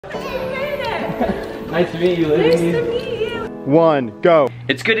Nice to meet you, Livvy. Nice to meet you. 1, go.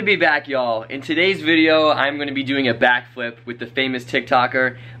 It's good to be back, y'all. In today's video, I'm gonna be doing a backflip with the famous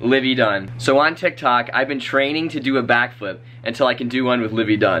TikToker, LIVVY DUNNE. So on TikTok, I've been training to do a backflip until I can do one with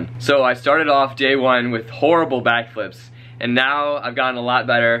LIVVY DUNNE. So I started off day one with horrible backflips, and now I've gotten a lot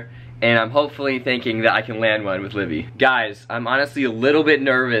better, and I'm hopefully thinking that I can land one with Livvy. Guys, I'm honestly a little bit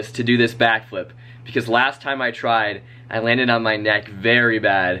nervous to do this backflip, because last time I tried, I landed on my neck very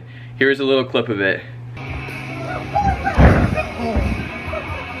bad. Here's a little clip of it.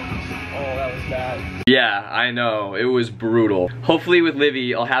 Yeah, I know, it was brutal. Hopefully with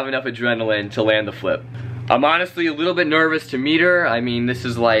Livvy, I'll have enough adrenaline to land the flip. I'm honestly a little bit nervous to meet her. I mean, this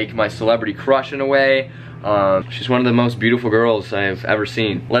is like my celebrity crush in a way. She's one of the most beautiful girls I've ever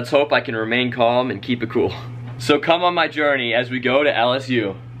seen. Let's hope I can remain calm and keep it cool. So come on my journey as we go to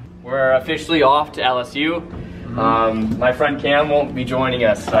LSU. We're officially off to LSU. My friend Cam won't be joining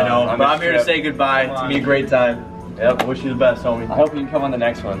us. I know, but I'm here to say goodbye. It's gonna be a great time. Yep. I wish you the best, homie. I hope you can come on the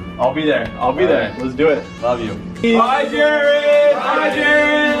next one. I'll be there. I'll be there. Right. Let's do it. Love you. Bye, Jared. Bye,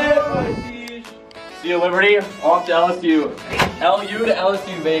 Jared. See you, Liberty. Off to LSU. LU to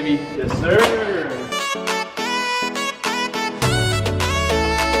LSU, baby. Yes, sir.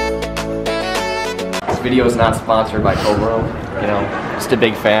 This video is not sponsored by Toblerone. You know, just a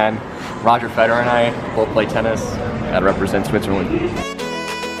big fan. Roger Federer and I both play tennis. Gotta represent Switzerland.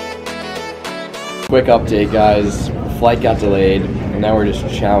 Quick update, guys. Flight got delayed, and now we're just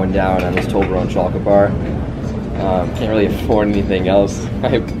chowing down on this Toblerone chocolate bar. Can't really afford anything else.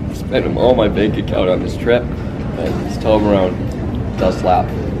 I spent all my bank account on this trip, but this Toblerone does slap.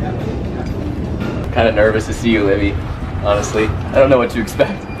 Kind of nervous to see you, Livvy. Honestly, I don't know what to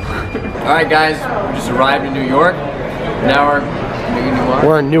expect. All right, guys, we just arrived in New York. Now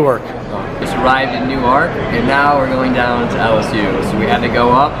we're in Newark. Just arrived in Newark, and now we're going down to LSU. So we had to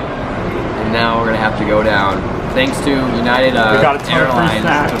go up, and now we're gonna have to go down. Thanks to United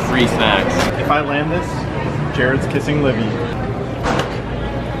Airlines to free snacks. If I land this, Jared's kissing Livvy.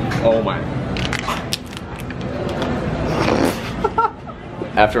 Oh my.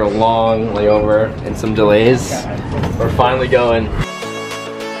 After a long layover and some delays, we're finally going.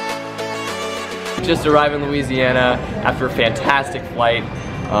 Just arrived in Louisiana after a fantastic flight.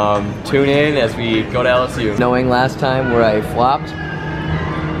 Tune in as we go to LSU. Knowing last time where I flopped,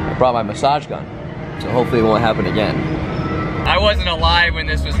 I brought my massage gun. So hopefully it won't happen again. I wasn't alive when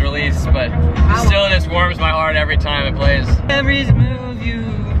this was released, but still this warms my heart every time it plays. Every move you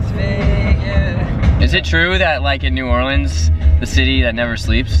make, yeah. Is it true that like in New Orleans, the city that never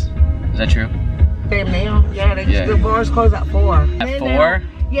sleeps? Is that true? Damn now, yeah, the bars close at 4. At 4?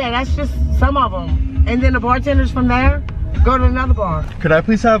 Yeah, that's just some of them. And then the bartenders from there go to another bar. Could I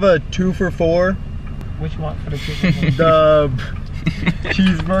please have a 2 for $4? Which one for the chicken? The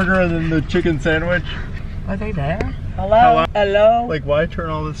cheeseburger and then the chicken sandwich. Are they there? Hello? Hello? Like, why turn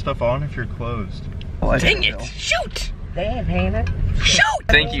all this stuff on if you're closed? Dang it! Shoot! They ain't paying it. Shoot!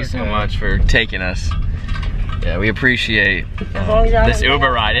 Thank you so much for taking us. Yeah, we appreciate this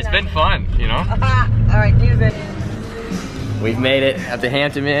Uber ride. It's been fun, you know? Alright, music. We've made it at the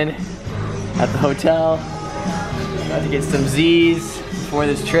Hampton Inn, at the hotel. About to get some Z's before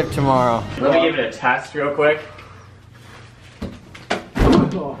this trip tomorrow. Let me give it a test real quick.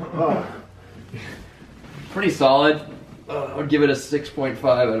 Pretty solid. I would give it a 6.5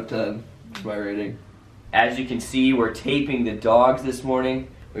 out of 10. That's my rating. As you can see, we're taping the dogs this morning.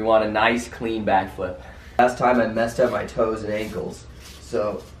 We want a nice, clean backflip. Last time I messed up my toes and ankles.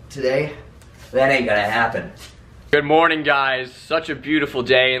 So today, that ain't gonna happen. Good morning, guys. Such a beautiful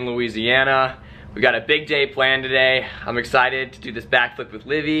day in Louisiana. We got a big day planned today. I'm excited to do this backflip with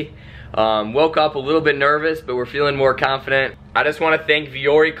Livvy. Woke up a little bit nervous, but we're feeling more confident. I just want to thank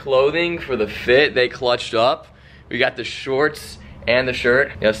Viore Clothing for the fit they clutched up. We got the shorts and the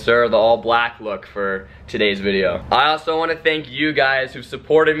shirt. Yes, sir, the all black look for today's video. I also want to thank you guys who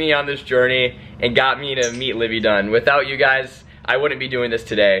supported me on this journey and got me to meet Livvy Dunne. Without you guys, I wouldn't be doing this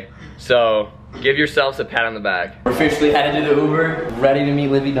today. So give yourselves a pat on the back. We're officially headed to the Uber, ready to meet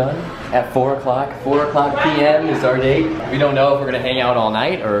Livvy Dunne at 4 o'clock. 4 o'clock p.m. is our date. We don't know if we're gonna hang out all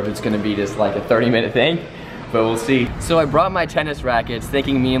night or if it's gonna be just like a 30-minute thing, but we'll see. So I brought my tennis rackets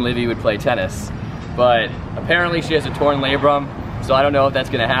thinking me and Livvy would play tennis, but apparently she has a torn labrum, so I don't know if that's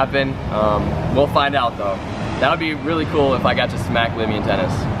gonna happen. We'll find out though. That would be really cool if I got to smack Livvy in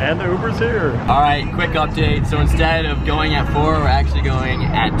tennis. And the Uber's here. All right, quick update. So instead of going at 4, we're actually going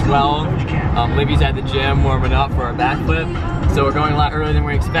at 12. Livvy's at the gym warming up for our backflip. So we're going a lot earlier than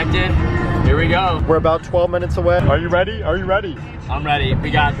we expected. Here we go. We're about 12 minutes away. Are you ready? Are you ready? I'm ready. We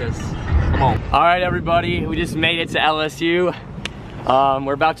got this. Come on. All right, everybody. We just made it to LSU.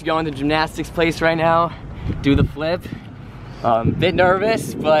 We're about to go in the gymnastics place right now, do the flip. Bit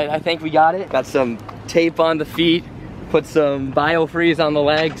nervous, but I think we got it. Got some tape on the feet, put some BioFreeze on the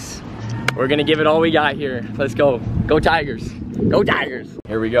legs. We're gonna give it all we got here. Let's go. Go Tigers. Go Tigers.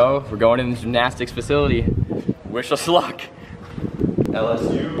 Here we go. We're going in the gymnastics facility. Wish us luck.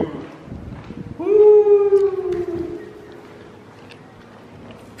 LSU. Woo!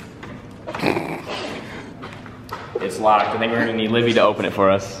 It's locked. I think we're gonna need Livvy to open it for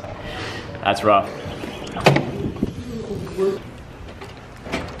us. That's rough.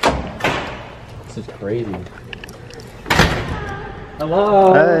 This is crazy.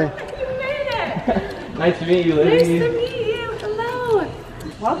 Hello. Hey. You made it. Nice to meet you, Livvy. Nice to meet you. Hello.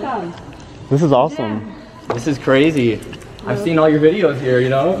 Welcome. This is awesome. This is crazy. I've seen all your videos here, you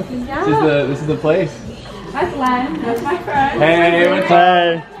know? Yeah. This is the place. That's Len. That's my friend. Hey, what's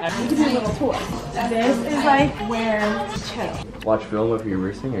Hey. Give you a little tour. This is like where to chill. Watch film of your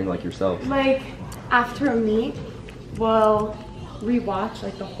racing or like yourself? Like after a meet, we'll rewatch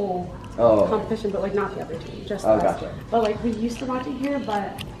like the whole competition, but like not the other team, just us. Gotcha. But like we used to watch it here,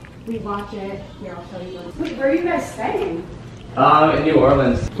 but we watch it here. I'll show you. Where are you guys staying? In New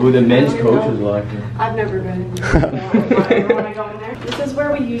Orleans. Ooh, the men's coach is locked in. I've never been. I want to go in there. This is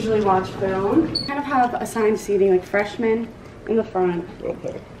where we usually watch film. We kind of have assigned seating, like freshmen in the front.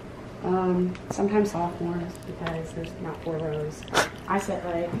 Okay. Sometimes sophomores because there's not 4 rows. I sit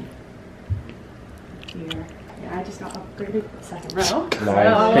like here. Yeah, I just got upgraded to 2nd row.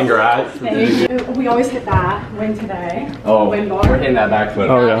 Nice. So, Congrats. thank you. We always hit that. Win today. Oh, win more. we're hitting that backflip.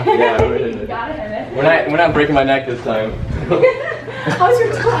 Oh yeah. Yeah, we're hitting You it. gotta hit it. We're not breaking my neck this time. How's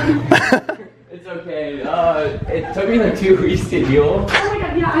your tongue? It's okay. It took me like 2 weeks to heal. Oh my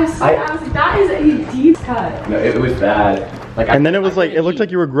god, yeah, I was like, that is a deep cut. No, it was bad. Like, And then it was like, it looked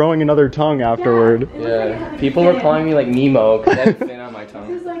like you were growing another tongue afterward. Yeah, people were calling me like Nemo because I had thin on my This tongue.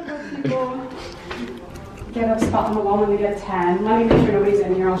 is like when people get a spot on the wall when they get a 10. Let me make sure nobody's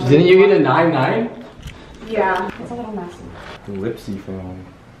in here. I'll show Didn't you get a 9.9? Yeah, it's a little messy. Lipsy phone.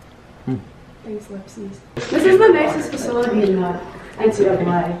 Thanks, Lipsies. This is the nicest facility in the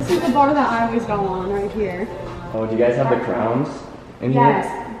NCAA. This is the bar that I always go on right here. Oh, do you guys have the crowns in here?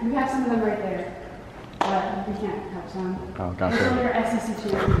 Yes, we have some of them right there. But we can't touch them. Oh, Those gotcha. are SEC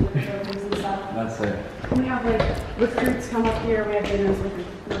championships and stuff. That's it. We have like recruits come up here. We have dinners with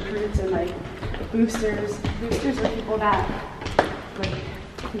recruits and like boosters. Boosters are people that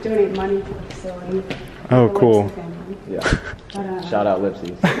like donate money to the facility. Oh, The cool. Lipsy family. Yeah. But, Shout out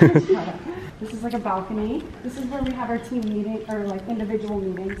Lipsies. This is like a balcony. This is where we have our team meeting or like individual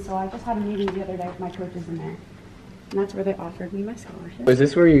meetings. So I just had a meeting the other day with my coaches in there. And that's where they offered me my scholarship. Is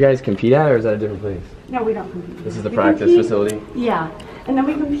this where you guys compete at or is that a different place? No, we don't compete. This is the We practice compete- facility? Yeah. And then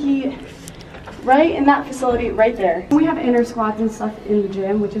we compete right in that facility right there. We have inner squats and stuff in the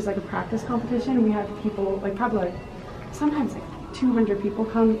gym, which is like a practice competition. We have people, like probably like, sometimes like 200 people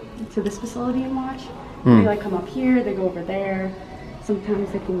come to this facility and watch. They like come up here, they go over there.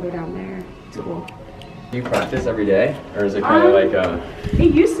 Sometimes they can go down there. It's cool. Do you practice every day or is it kind of like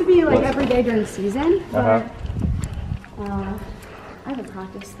It used to be like every day during the season, but Uh-huh. I haven't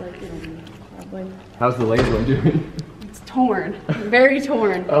practiced like in a week, probably. how's the leg one doing? It's torn, very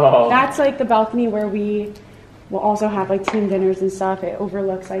torn. Oh. That's like the balcony where we will also have like team dinners and stuff. It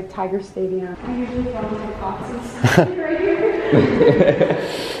overlooks like Tiger Stadium. I usually go to the boxes right here.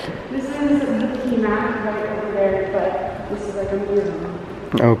 This is the key mat right over there, but this is like a museum.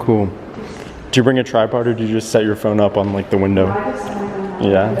 Oh, cool. Did you bring a tripod or did you just set your phone up on like the window? I just stand on that.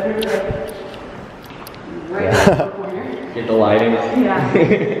 Yeah. Literally, like, right in the corner. Get the lighting. Yeah.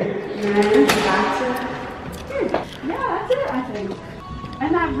 And then back to here. Yeah, that's it, I think.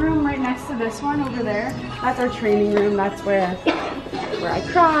 And that room right next to this one over there, that's our training room. That's where I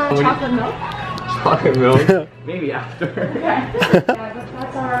cry. Chocolate milk. Chocolate milk? Maybe after. Yeah,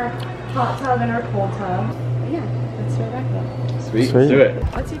 that's our hot tub and our cold tub. But yeah, that's right back there. Sweet. Sweet. Let's do it.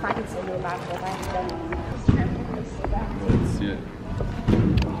 Let's see if I can still go back there. I haven't done one. Let's do it.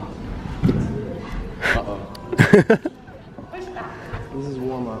 Uh-oh. Push back. This is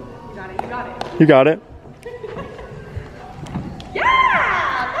warm up. You got it, you got it. You got it? Yeah!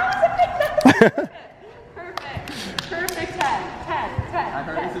 That was a perfect. Perfect 10. I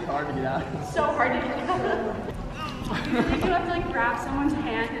heard this is hard to get out. So hard to get out. You think you have to like grab someone's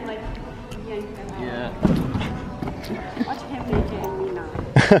hand and like yank them out. Yeah. Watch him make it and me not.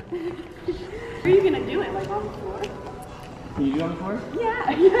 Are you gonna do it like on the floor? Can you do it on the floor? Yeah,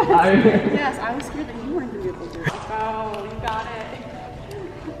 yes. Yes, I was scared that you weren't gonna be able to do it. Oh, you got it.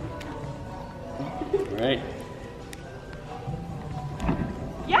 Right.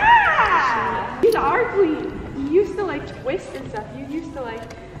 Yeah! He's our queen. You used to like twist and stuff. You used to like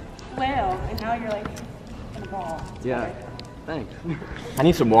flail, and now you're like in a ball. It's Yeah. better. Thanks. I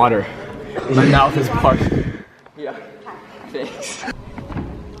need some water. My mouth is parched. Yeah. Thanks. Okay,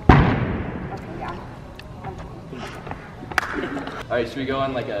 yeah. Alright, should we go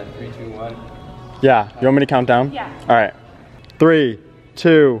on like a 3, 2, 1? Yeah. You want me to count down? Yeah. All right. 3,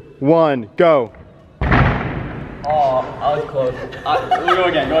 2, 1, go. Oh, I was close. We'll go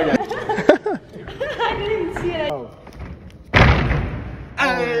again, go again. I didn't see it. Oh.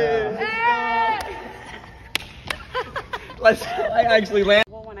 I actually land.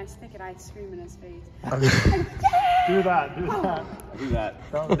 Well, when I stick it, I scream in his face. Do that. Do that. Do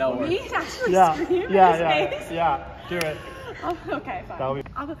that. That'll work. Me actually Yeah. scream in Yeah. his Yeah. face? Yeah. Do it. Oh, okay, fine. That'll be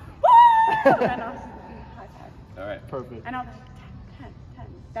I'll go, woo! And I'll high five. Alright. perfect. And I'll go, 10, 10.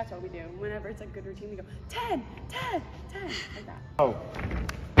 That's what we do. Whenever it's a good routine, we go, 10, 10, 10, like that. Oh.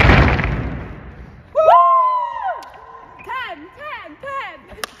 Woo! 10, 10,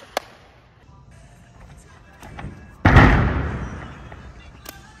 10.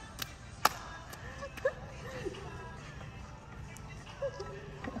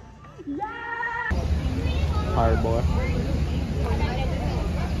 Hard boy.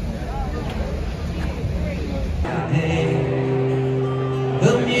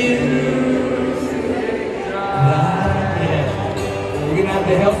 You're gonna have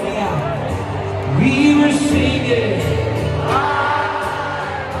to help me out. We were singing.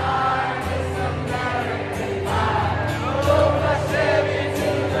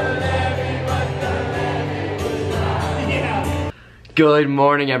 Good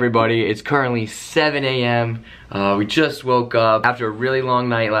morning, everybody. It's currently 7 a.m. We just woke up after a really long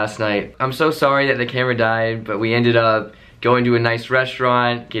night last night. I'm so sorry that the camera died, but we ended up going to a nice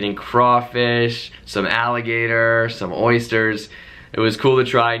restaurant, getting crawfish, some alligator, some oysters. It was cool to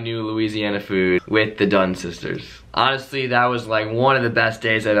try new Louisiana food with the Dunne sisters. Honestly, that was like one of the best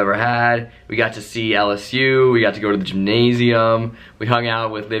days I've ever had. We got to see LSU, we got to go to the gymnasium, we hung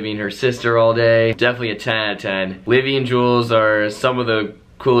out with Livvy and her sister all day. Definitely a 10 out of 10. Livvy and Jules are some of the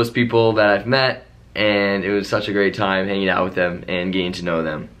coolest people that I've met, and it was such a great time hanging out with them and getting to know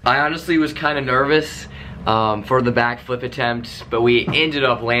them. I honestly was kind of nervous for the backflip attempt, but we ended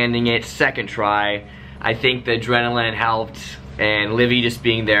up landing it second try. I think the adrenaline helped, and Livvy just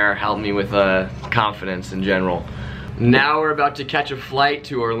being there helped me with confidence in general. Now we're about to catch a flight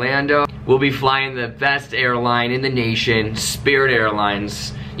to Orlando. We'll be flying the best airline in the nation, Spirit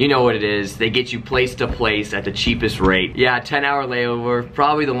Airlines. You know what it is. They get you place to place at the cheapest rate. Yeah, 10-hour layover,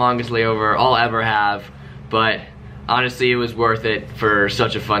 probably the longest layover I'll ever have, but honestly, it was worth it for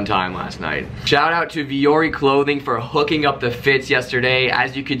such a fun time last night. Shout out to Viore Clothing for hooking up the fits yesterday.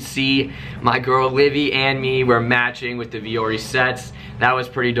 As you could see, my girl Livvy and me were matching with the Viore sets. That was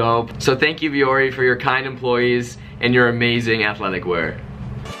pretty dope. So thank you, Viore, for your kind employees and your amazing athletic wear.